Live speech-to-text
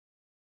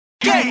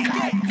Gay,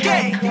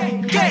 gay,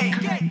 gay,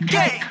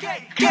 gay,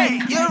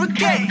 gay, you're a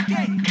gay,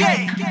 gay,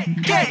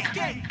 gay,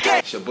 gay.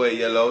 It's your boy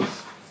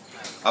Yellows.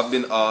 I've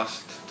been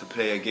asked to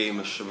play a game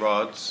of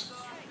charades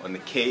on the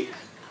cake,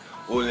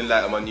 all in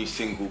light of my new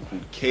single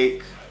called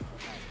Cake.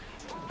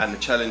 And the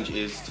challenge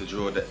is to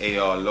draw the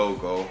AR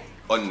logo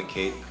on the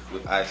cake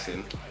with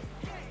icing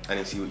and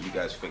then see what you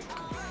guys think.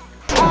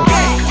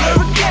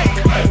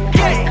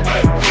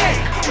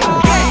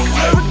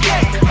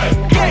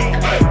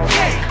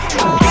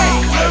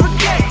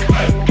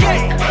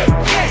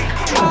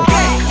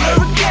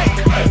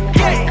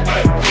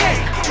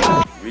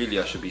 Really,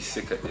 I should be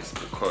sick at this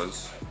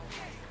because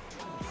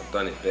I've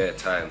done it bare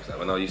times. Like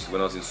when I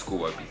was in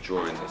school, I'd be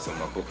drawing this on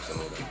my books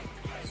and all that.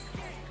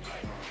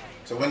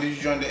 So when did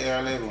you join the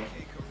AR label?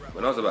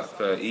 When I was about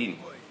 13.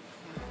 When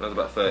I was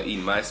about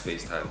 13,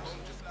 MySpace times.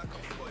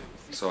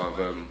 So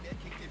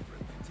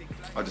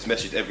I just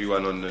messaged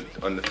everyone on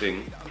the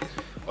thing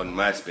on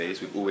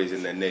MySpace with always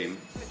in their name.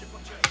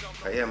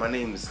 Like, yeah, my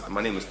name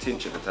was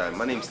Tinch at the time.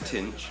 My name's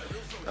Tinch.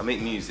 I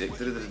make music.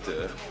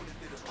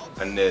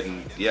 And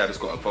then yeah, I just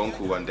got a phone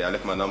call one day. I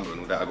left my number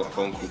and all that. I got a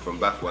phone call from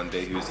Bath one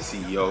day, who was the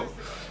CEO,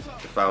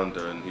 the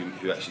founder, and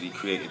who actually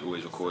created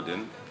Always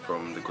Recording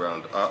from the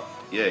ground up.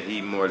 Yeah,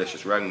 he more or less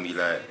just rang me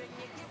like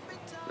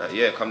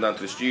yeah, come down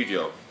to the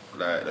studio.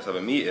 Like, let's have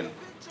a meeting.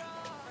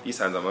 These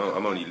times I'm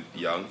only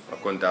young.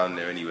 I've gone down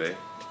there anyway.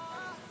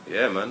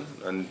 Yeah, man.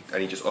 And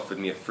he just offered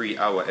me a free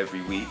hour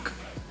every week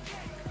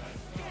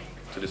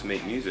to just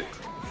make music.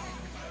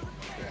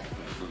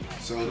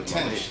 So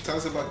Tinch, tell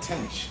us about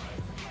Tinch.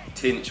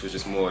 Tinch was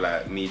just more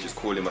like me just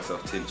calling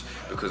myself Tinch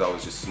because I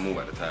was just small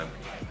at the time.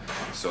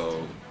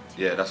 So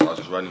yeah, that's what I was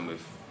just running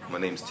with. My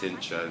name's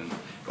Tinch, and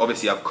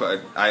obviously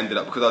I ended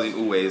up, because I was in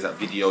Always at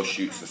video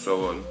shoots and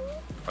so on,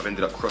 I've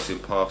ended up crossing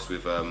paths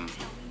with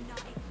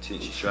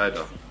Tinchy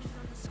Strider,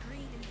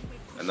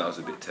 and that was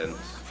a bit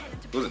tense.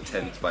 It wasn't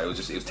tense, but it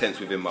was tense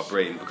within my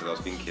brain because I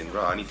was thinking,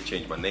 right, I need to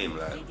change my name.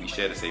 Like, we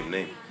share the same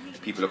name.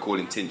 People are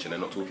calling Tinch and they're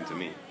not talking to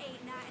me.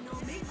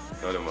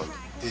 No, man.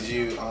 Did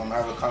you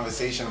have a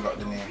conversation about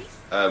the name?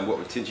 What,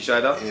 with Tinchy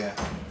Strider? Yeah.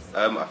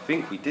 I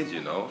think we did,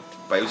 you know,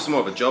 but it was just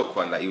more of a joke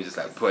one. Like, he was just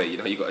like, boy, you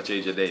know, you got to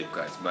change your name,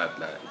 guys. Mad.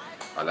 Like,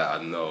 I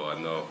know.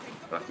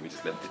 I think we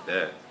just left it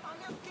there.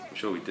 I'm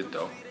sure we did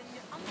though.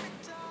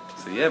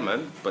 So yeah,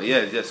 man. But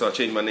yeah. So I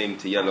changed my name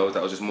to Yellow.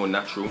 That was just more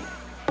natural.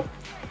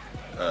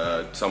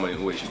 Someone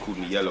always just called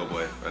me Yellow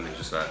Boy, and it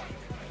just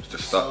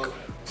just stuck.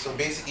 So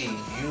basically,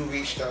 you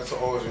reached out to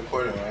Always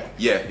Recording, right?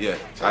 Yeah.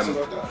 Tell us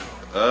about that.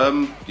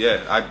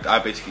 Yeah, I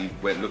basically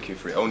went looking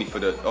for it only for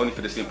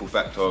the simple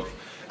fact of,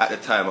 at the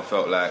time I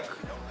felt like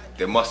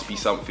there must be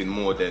something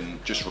more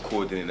than just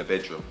recording in a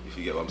bedroom, if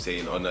you get what I'm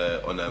saying, on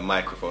a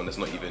microphone that's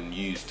not even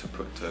used to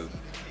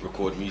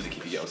record music,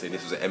 if you get what I'm saying.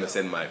 This was an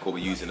MSN mic, or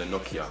we're using a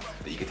Nokia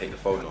that you can take the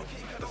phone off,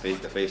 the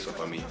face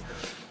off, I mean.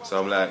 So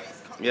I'm like,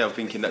 yeah, I'm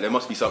thinking that there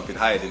must be something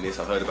higher than this.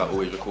 I've heard about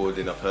Always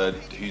Recording, I've heard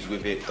Who's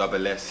With It,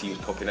 Double S, he was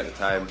popping at the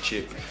time,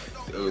 Chip,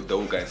 they're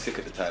all getting sick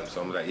at the time.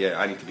 So I'm like, yeah,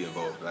 I need to be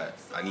involved. Like,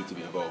 I need to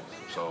be involved.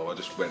 So I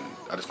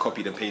just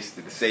copied and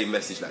pasted the same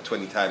message like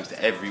 20 times to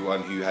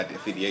everyone who had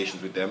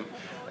affiliations with them.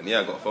 And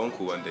yeah, I got a phone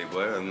call one day,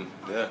 boy, and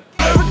yeah.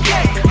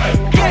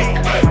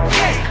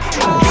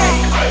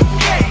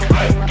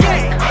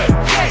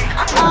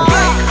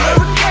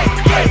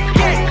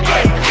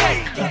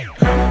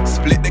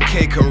 Split the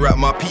cake and wrap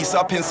my piece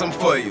up in some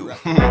foil.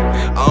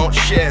 I don't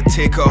share,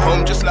 take her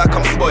home just like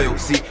I'm spoiled.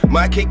 See,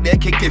 my cake, their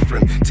cake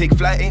different. Take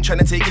flight, ain't trying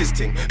to take his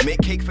thing.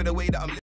 Make cake for the way that I'm